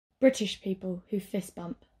British people who fist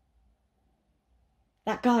bump.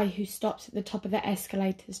 That guy who stops at the top of the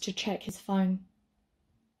escalators to check his phone.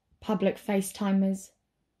 Public FaceTimers.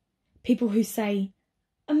 People who say,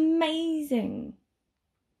 amazing.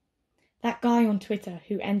 That guy on Twitter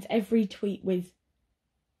who ends every tweet with,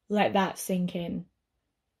 let that sink in.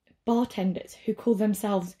 Bartenders who call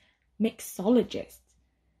themselves mixologists.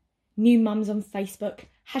 New mums on Facebook,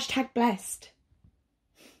 #blessed.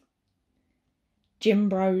 Gym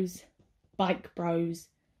bros, bike bros,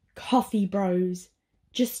 coffee bros,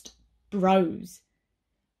 just bros.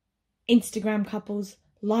 Instagram couples,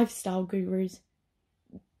 lifestyle gurus.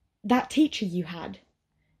 That teacher you had,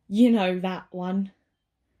 you know that one.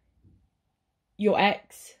 Your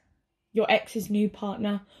ex's new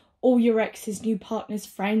partner, or your ex's new partner's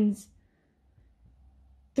friends.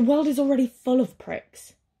 The world is already full of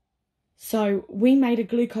pricks. So we made a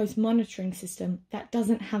glucose monitoring system that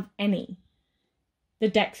doesn't have any. The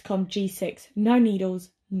Dexcom G6, no needles,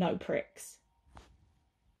 no pricks.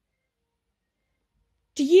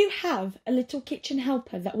 Do you have a little kitchen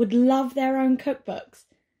helper that would love their own cookbooks?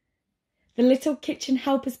 The Little Kitchen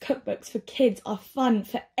Helpers cookbooks for kids are fun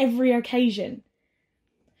for every occasion.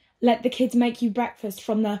 Let the kids make you breakfast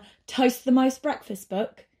from the Toast the Most Breakfast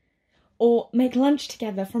book, or make lunch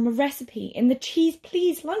together from a recipe in the Cheese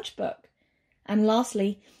Please lunch book. And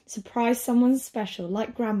lastly, surprise someone special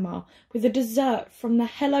like Grandma with a dessert from the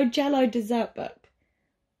Hello Jello dessert book.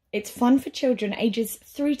 It's fun for children ages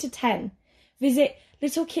 3 to 10. Visit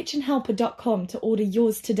littlekitchenhelper.com to order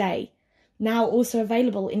yours today. Now also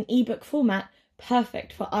available in ebook format,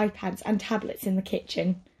 perfect for iPads and tablets in the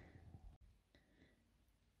kitchen.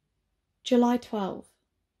 July 12.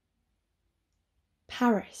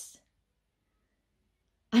 Paris.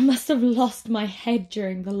 I must have lost my head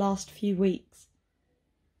during the last few weeks.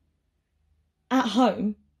 At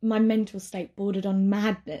home, my mental state bordered on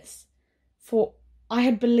madness, for I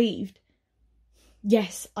had believed,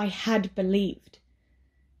 yes, I had believed,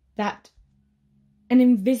 that an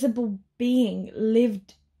invisible being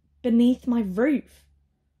lived beneath my roof.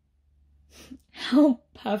 How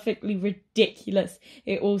perfectly ridiculous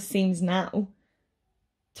it all seems now.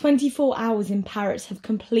 24 hours in Paris have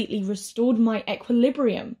completely restored my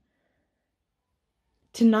equilibrium.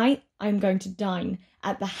 Tonight I am going to dine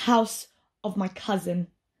at the house of my cousin,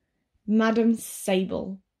 Madame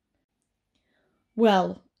Sable.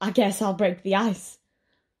 Well, I guess I'll break the ice.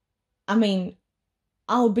 I mean,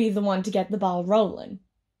 I'll be the one to get the ball rolling.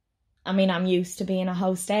 I mean, I'm used to being a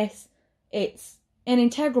hostess. It's an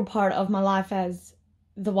integral part of my life as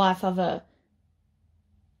the wife of a...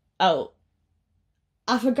 Oh,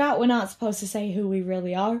 I forgot we're not supposed to say who we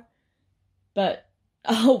really are. But,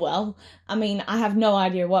 oh well, I mean, I have no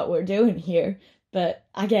idea what we're doing here, but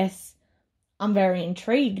I guess I'm very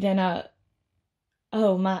intrigued and,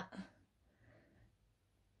 oh my...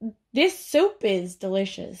 This soup is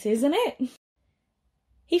delicious, isn't it?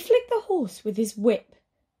 He flicked the horse with his whip,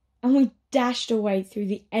 and we dashed away through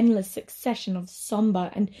the endless succession of sombre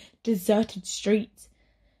and deserted streets,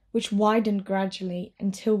 which widened gradually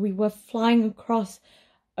until we were flying across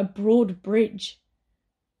a broad bridge,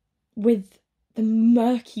 with the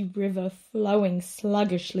murky river flowing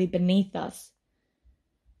sluggishly beneath us.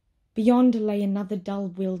 Beyond lay another dull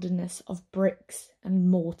wilderness of bricks and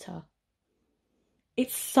mortar.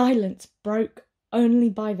 Its silence broke only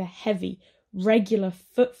by the heavy, regular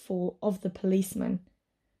footfall of the policeman,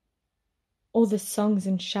 or the songs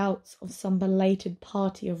and shouts of some belated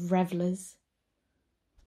party of revellers.